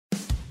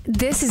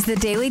This is the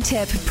Daily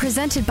Tip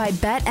presented by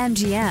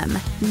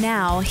BetMGM.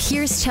 Now,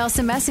 here's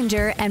Chelsea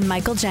Messenger and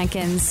Michael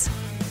Jenkins.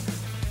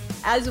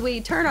 As we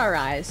turn our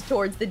eyes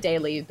towards the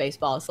daily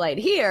baseball slate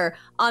here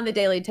on the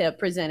Daily Tip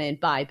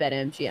presented by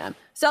BetMGM.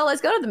 So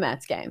let's go to the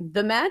Mets game.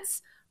 The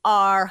Mets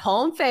are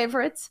home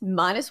favorites,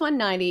 minus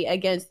 190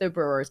 against the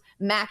Brewers.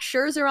 Max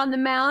Scherzer on the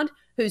mound,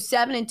 who's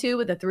 7-2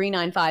 with a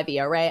 3.95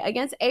 ERA,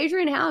 against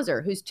Adrian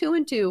Hauser, who's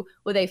 2-2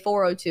 with a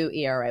 4.02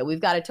 ERA.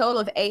 We've got a total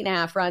of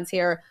 8.5 runs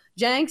here.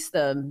 Jenks,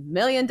 the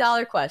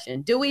million-dollar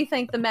question: do we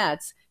think the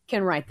Mets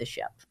can right the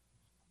ship?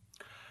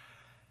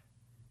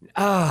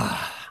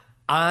 I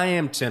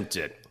am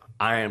tempted.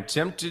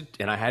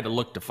 And I had to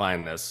look to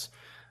find this.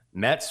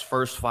 Mets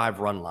first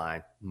 5-run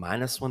line,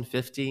 minus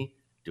 150.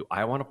 Do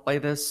I want to play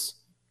this?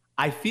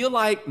 I feel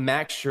like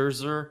Max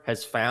Scherzer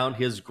has found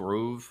his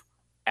groove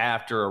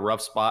after a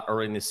rough spot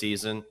early in the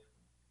season.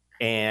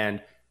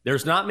 And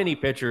there's not many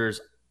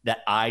pitchers that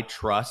I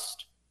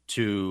trust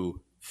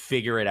to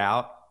figure it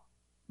out.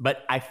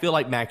 But I feel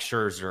like Max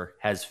Scherzer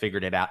has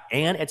figured it out.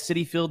 And at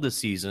Citi Field this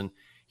season,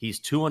 he's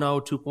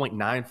 2-0,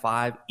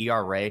 2.95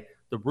 ERA.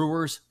 The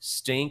Brewers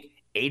stink.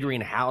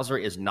 Adrian Hauser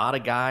is not a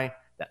guy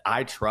that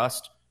I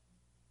trust.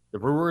 The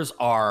Brewers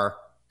are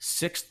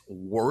 6th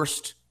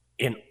worst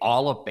in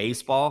all of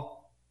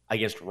baseball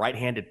against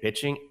right-handed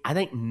pitching. I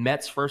think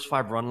Mets first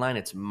 5-run line,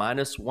 it's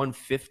minus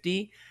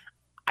 150.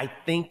 I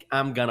think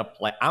I'm going to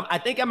play. I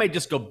think I may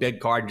just go big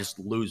card and just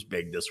lose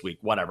big this week,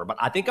 whatever. But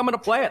I think I'm going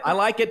to play it. I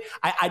like it.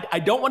 I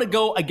don't want to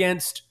go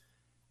against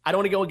 – I don't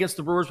want to go against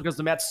the Brewers because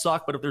the Mets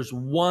suck. But if there's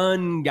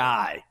one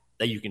guy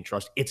that you can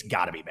trust, it's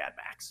got to be Mad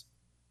Max.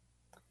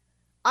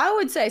 I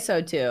would say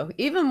so, too,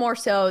 even more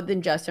so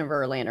than Justin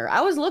Verlander. I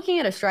was looking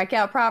at a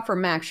strikeout prop for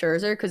Max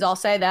Scherzer because I'll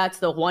say that's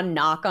the one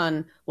knock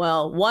on,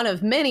 well, one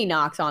of many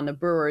knocks on the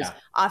Brewers,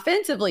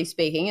 offensively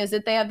speaking, is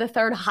that they have the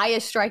 3rd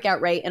highest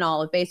strikeout rate in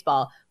all of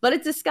baseball. But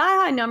it's a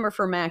sky-high number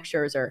for Max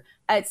Scherzer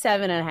at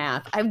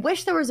 7.5. I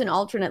wish there was an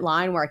alternate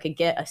line where I could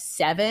get a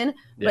 7,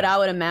 but I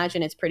would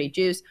imagine it's pretty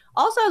juiced.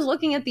 Also, I was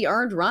looking at the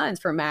earned runs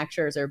for Max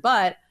Scherzer,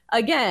 but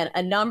again,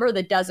 a number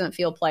that doesn't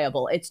feel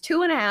playable. It's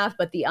 2.5,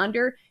 but the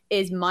under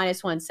is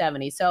minus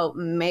 170. So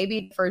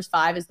maybe first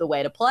 5 is the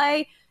way to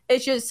play.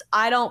 It's just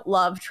I don't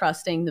love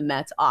trusting the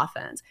Mets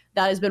offense.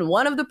 That has been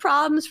one of the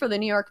problems for the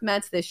New York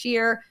Mets this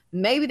year.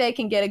 Maybe they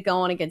can get it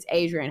going against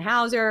Adrian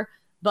Hauser,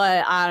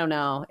 but I don't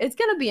know. It's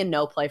going to be a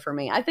no play for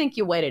me. I think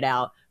you wait it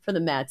out for the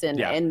Mets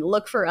and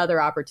look for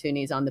other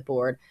opportunities on the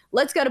board.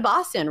 Let's go to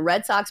Boston.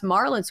 Red Sox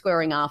Marlins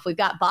squaring off. We've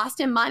got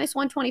Boston minus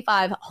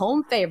 125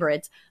 home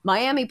favorites,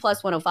 Miami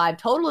plus 105,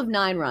 total of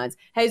 9 runs.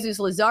 Jesus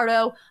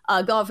Luzardo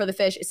going for the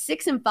fish,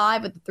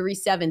 6-5 with a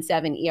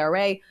 3.77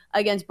 ERA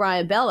against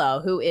Brian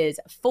Bello, who is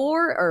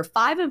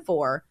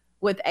 5-4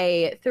 with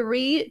a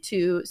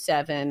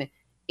 3.27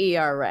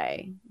 ERA.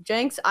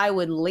 Jenks, I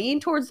would lean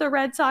towards the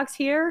Red Sox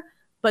here,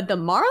 but the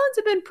Marlins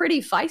have been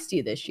pretty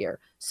feisty this year.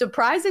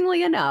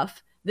 Surprisingly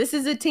enough, this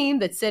is a team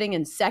that's sitting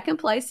in 2nd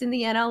place in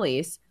the NL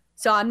East,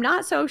 so I'm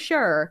not so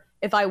sure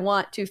if I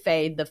want to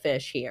fade the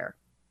fish here.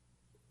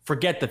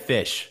 Forget the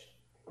fish.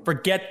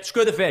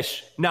 Screw the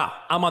fish. No,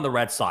 I'm on the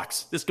Red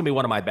Sox. This is going to be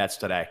one of my bets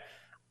today.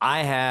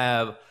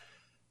 I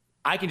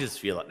can just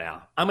feel it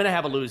now. I'm going to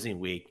have a losing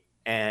week,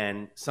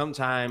 and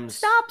sometimes...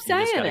 Stop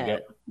saying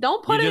it.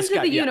 Don't put it into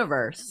the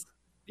universe.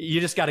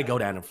 You just got to go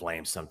down in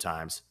flames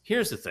sometimes.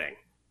 Here's the thing.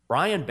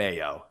 Brian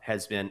Bello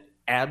has been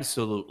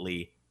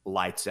absolutely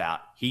lights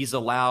out. He's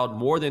allowed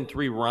more than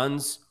 3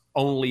 runs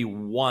only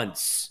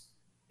once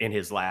in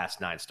his last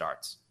 9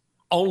 starts.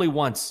 Only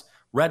once.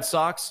 Red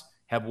Sox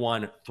have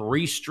won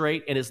 3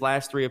 straight in his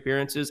last 3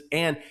 appearances,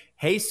 and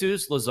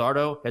Jesus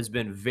Luzardo has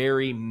been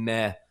very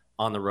meh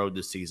on the road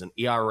this season.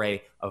 ERA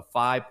of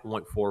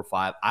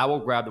 5.45. I will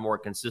grab the more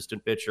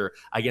consistent pitcher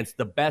against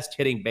the best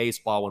hitting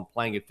baseball when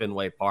playing at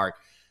Fenway Park.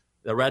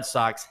 The Red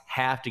Sox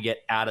have to get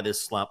out of this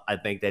slump. I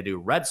think they do.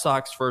 Red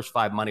Sox first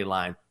 5 money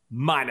line,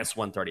 minus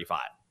 135.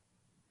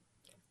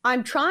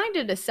 I'm trying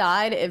to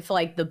decide if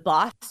the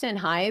Boston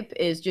hype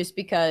is just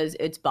because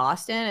it's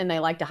Boston and they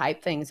like to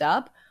hype things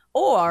up,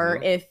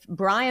 or if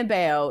Brian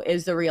Bello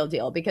is the real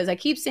deal, because I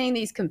keep seeing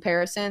these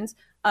comparisons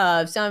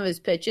of some of his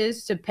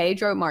pitches to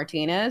Pedro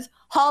Martinez,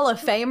 Hall of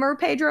Famer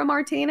Pedro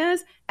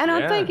Martinez. And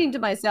I'm thinking to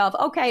myself,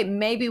 okay,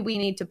 maybe we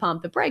need to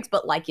pump the brakes.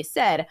 But like you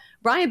said,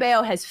 Brian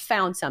Bello has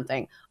found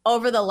something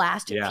over the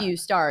last few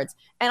starts.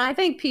 And I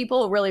think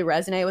people really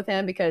resonate with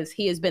him because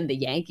he has been the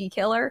Yankee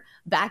killer.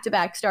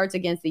 Back-to-back starts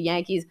against the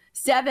Yankees,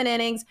 7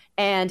 innings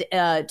and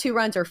 2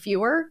 runs or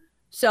fewer.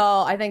 So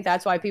I think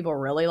that's why people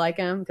really like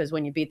him, because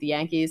when you beat the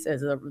Yankees as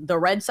the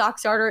Red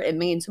Sox starter, it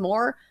means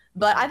more.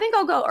 But I think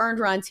I'll go earned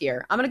runs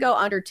here. I'm going to go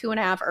under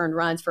 2.5 earned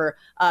runs for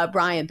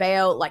Brian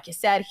Bello. Like you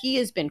said, he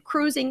has been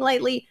cruising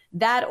lately.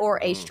 That or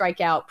a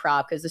strikeout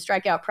prop, because the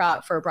strikeout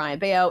prop for Brian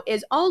Bello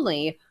is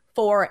only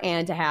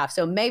 4.5.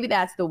 So maybe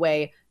that's the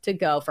way to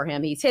go for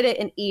him. He's hit it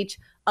in each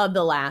of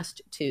the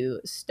last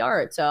 2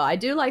 starts. So I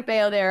do like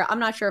Bello there. I'm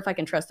not sure if I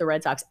can trust the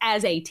Red Sox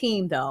as a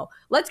team, though.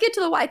 Let's get to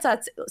the White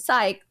Sox,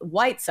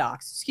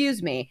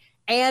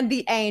 and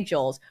the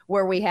Angels,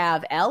 where we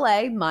have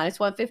LA minus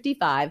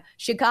 155,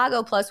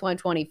 Chicago plus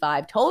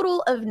 125,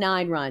 total of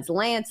 9 runs.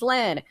 Lance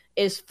Lynn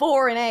is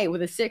 4-8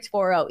 with a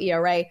 6.40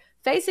 ERA,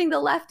 facing the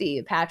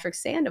lefty, Patrick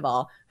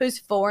Sandoval, who's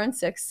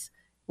 4-6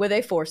 with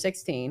a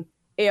 4.16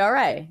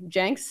 ERA.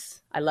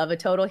 Jenks, I love a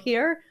total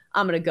here.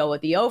 I'm going to go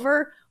with the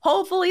over.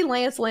 Hopefully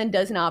Lance Lynn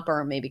does not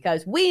burn me,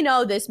 because we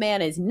know this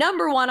man is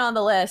number 1 on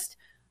the list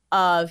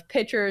of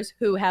pitchers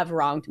who have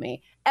wronged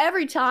me.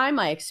 Every time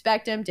I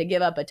expect him to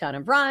give up a ton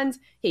of runs,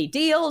 he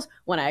deals.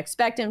 When I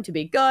expect him to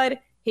be good,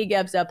 he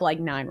gives up like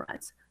 9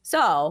 runs.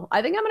 So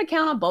I think I'm going to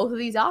count on both of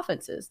these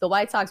offenses. The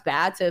White Sox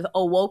bats have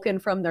awoken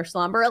from their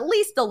slumber at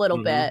least a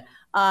little bit.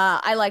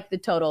 I like the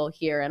total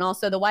here. And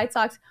also the White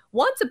Sox,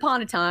 once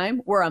upon a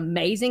time, were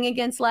amazing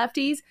against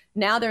lefties.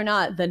 Now they're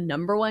not the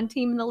number 1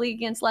 team in the league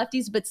against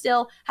lefties, but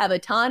still have a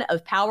ton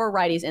of power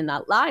righties in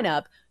that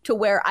lineup, to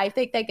where I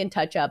think they can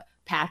touch up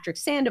Patrick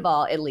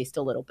Sandoval at least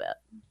a little bit.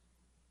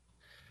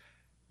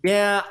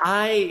 Yeah,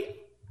 I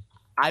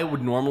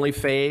would normally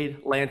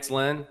fade Lance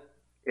Lynn.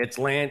 It's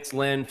Lance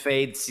Lynn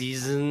fade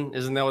season.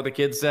 Isn't that what the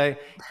kids say?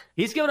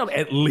 He's given up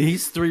at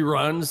least 3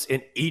 runs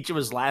in each of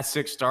his last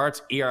 6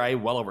 starts, ERA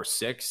well over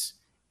 6.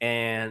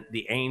 And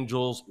the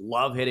Angels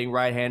love hitting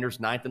right-handers,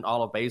 9th in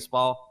all of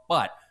baseball.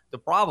 But the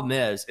problem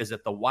is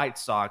that the White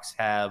Sox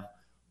have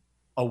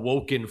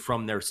awoken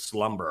from their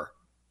slumber.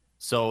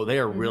 So they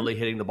are really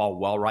hitting the ball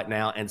well right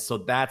now. And so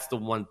that's the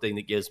one thing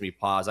that gives me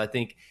pause. I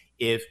think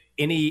if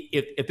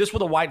this were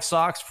the White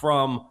Sox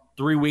from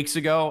 3 weeks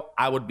ago,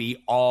 I would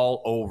be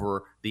all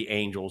over the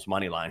Angels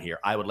money line here.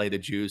 I would lay the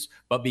juice.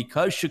 But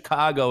because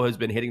Chicago has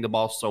been hitting the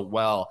ball so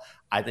well,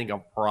 I think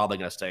I'm probably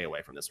going to stay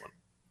away from this one.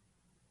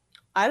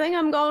 I think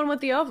I'm going with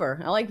the over.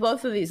 I like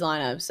both of these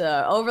lineups.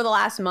 Over the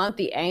last month,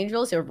 the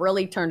Angels have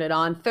really turned it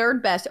on.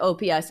 3rd best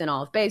OPS in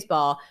all of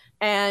baseball.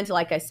 And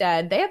like I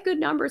said, they have good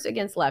numbers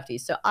against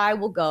lefties. So I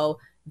will go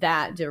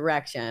that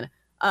direction.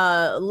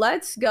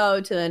 Let's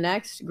go to the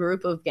next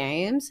group of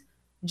games.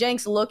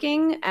 Jenks,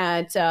 looking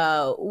at,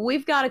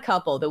 we've got a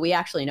couple that we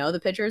actually know the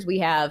pitchers. We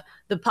have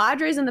the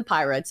Padres and the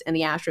Pirates, and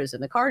the Astros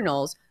and the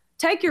Cardinals.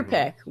 Take your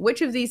pick.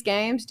 Which of these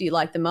games do you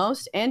like the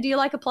most, and do you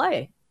like a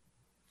play?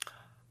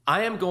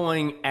 I am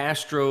going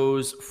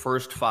Astros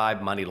first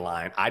 5 money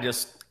line.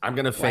 I'm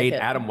going to fade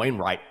Adam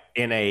Wainwright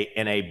in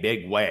a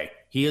big way.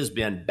 He has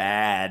been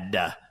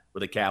bad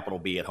with a capital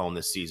B at home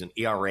this season.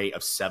 ERA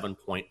of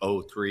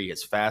 7.03.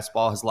 His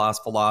fastball has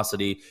lost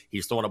velocity.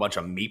 He's throwing a bunch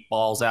of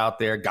meatballs out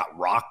there, got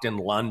rocked in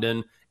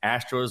London.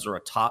 Astros are a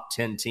top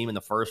 10 team in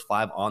the first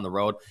 5 on the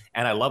road.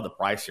 And I love the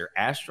price here.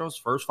 Astros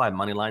first 5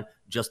 money line,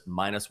 just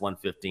minus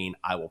 115.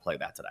 I will play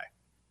that today.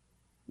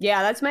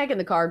 Yeah, that's making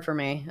the card for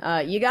me.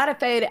 You got to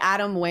fade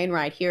Adam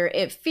Wainwright here.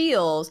 It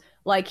feels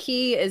like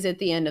he is at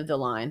the end of the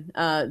line,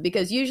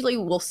 because usually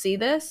we'll see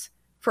this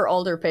for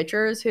older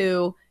pitchers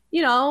who,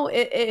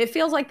 it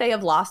feels like they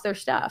have lost their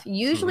stuff.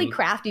 Usually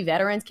crafty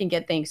veterans can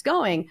get things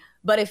going,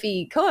 but if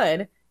he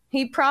could,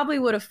 he probably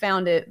would have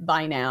found it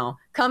by now.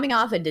 Coming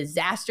off a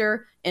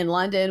disaster in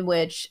London,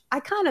 which I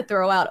kind of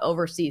throw out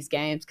overseas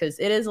games because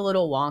it is a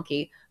little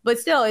wonky, but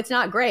still, it's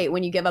not great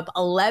when you give up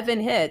 11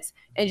 hits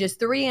in just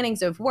 3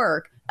 innings of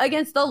work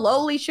against the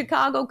lowly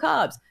Chicago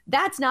Cubs.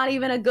 That's not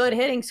even a good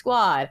hitting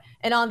squad.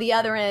 And on the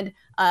other end,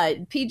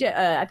 I think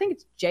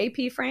it's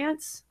JP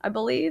France, I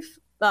believe.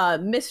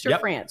 Mr.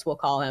 France, we'll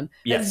call him,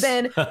 has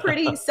been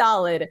pretty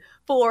solid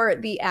for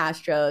the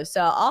Astros.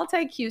 So I'll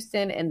take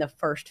Houston in the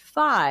first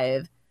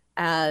 5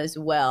 as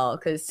well,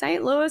 because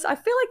St. Louis, I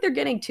feel like they're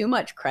getting too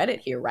much credit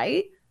here,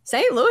 right?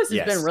 St. Louis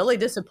has been really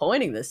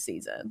disappointing this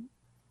season.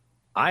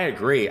 I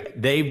agree.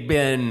 They've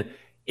been,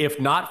 if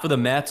not for the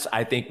Mets,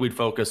 I think we'd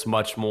focus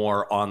much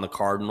more on the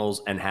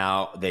Cardinals and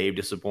how they've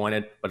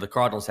disappointed. But the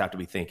Cardinals have to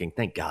be thinking,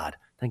 thank God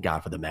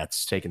for the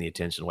Mets taking the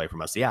attention away from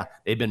us. Yeah,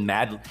 they've been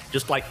mad,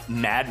 just like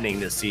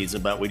maddening this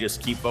season, but we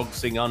just keep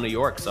focusing on New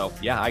York. So,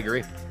 yeah, I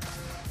agree.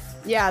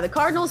 Yeah, the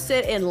Cardinals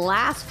sit in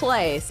last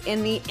place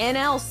in the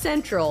NL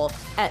Central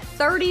at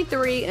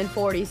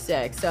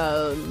 33-46.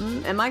 So,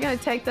 am I going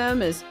to take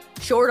them as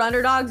short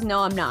underdogs?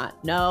 No, I'm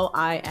not. No,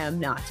 I am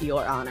not,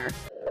 Your Honor.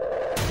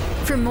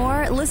 For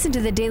more, listen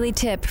to the Daily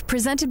Tip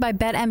presented by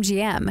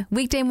BetMGM.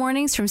 Weekday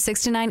mornings from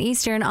 6 to 9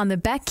 Eastern on the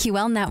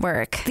BetQL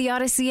network, the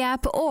Odyssey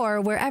app, or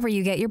wherever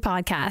you get your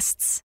podcasts.